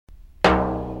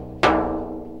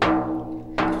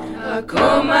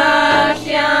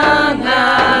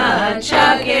Akumahyanga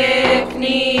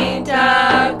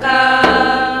chakeknitaka.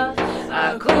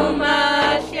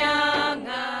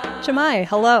 Akumahyanga. Shemai,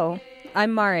 hello.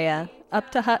 I'm Maria,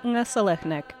 Uptahutnga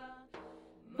Salechnik.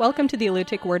 Welcome to the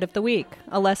Alutiiq Word of the Week,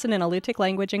 a lesson in Alutiiq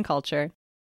language and culture.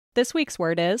 This week's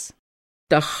word is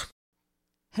Tach.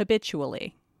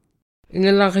 habitually.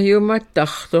 Ingalakyuma.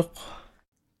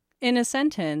 In a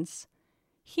sentence,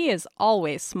 he is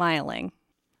always smiling.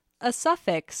 A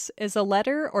suffix is a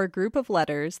letter or group of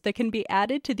letters that can be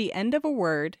added to the end of a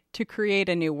word to create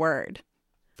a new word.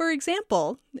 For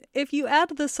example, if you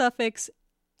add the suffix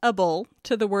able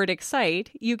to the word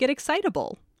excite, you get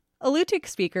excitable. Alutiiq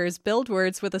speakers build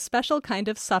words with a special kind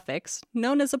of suffix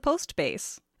known as a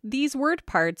postbase. These word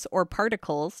parts or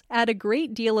particles add a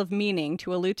great deal of meaning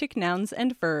to Alutiiq nouns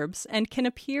and verbs and can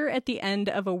appear at the end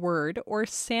of a word or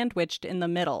sandwiched in the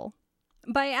middle.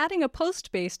 By adding a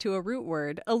postbase to a root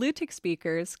word, Alutiiq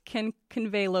speakers can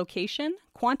convey location,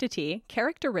 quantity,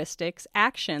 characteristics,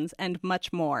 actions, and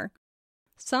much more.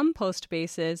 Some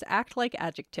postbases act like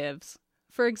adjectives.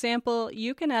 For example,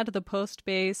 you can add the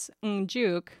postbase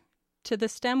ngjuk to the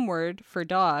stem word for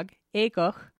dog,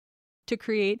 egoch, to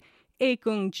create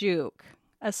ekungjuk,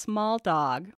 a small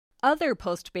dog. Other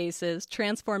postbases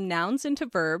transform nouns into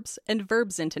verbs and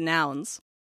verbs into nouns.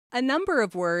 A number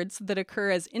of words that occur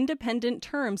as independent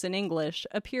terms in English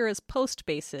appear as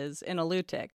postbases in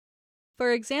Alutiiq.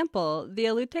 For example, the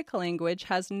Alutiiq language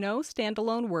has no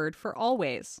standalone word for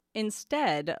always.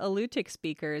 Instead, Alutiiq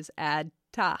speakers add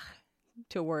tach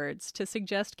to words to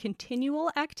suggest continual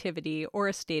activity or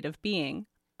a state of being.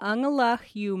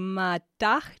 Angalach yu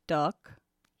matachdok,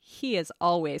 he is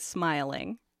always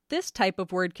smiling. This type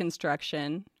of word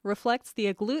construction reflects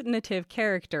the agglutinative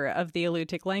character of the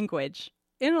Alutiiq language.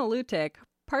 In Alutiiq,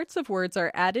 parts of words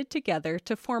are added together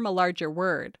to form a larger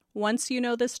word. Once you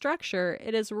know this structure,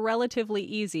 it is relatively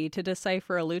easy to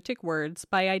decipher Alutiiq words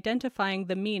by identifying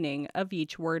the meaning of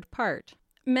each word part.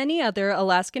 Many other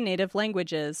Alaska Native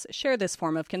languages share this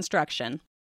form of construction.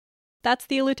 That's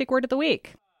the Alutiiq Word of the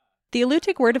Week. The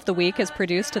Alutiiq Word of the Week is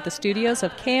produced at the studios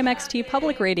of KMXT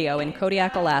Public Radio in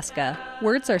Kodiak, Alaska.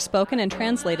 Words are spoken and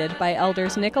translated by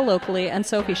elders Nick Alokli and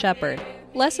Sophie Shepard.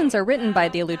 Lessons are written by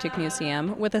the Alutiiq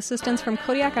Museum with assistance from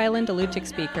Kodiak Island Alutiiq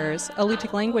speakers,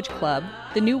 Alutiiq Language Club,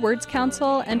 the New Words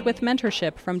Council, and with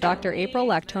mentorship from Dr. April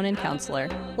Lactonen Counselor.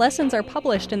 Lessons are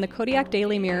published in the Kodiak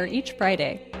Daily Mirror each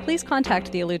Friday. Please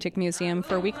contact the Alutiiq Museum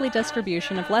for weekly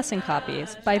distribution of lesson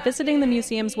copies by visiting the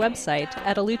museum's website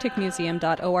at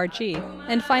alutiiqmuseum.org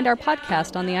and find our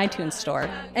podcast on the iTunes Store.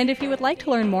 And if you would like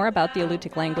to learn more about the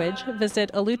Alutiiq language,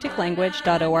 visit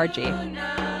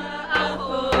alutiiqlanguage.org.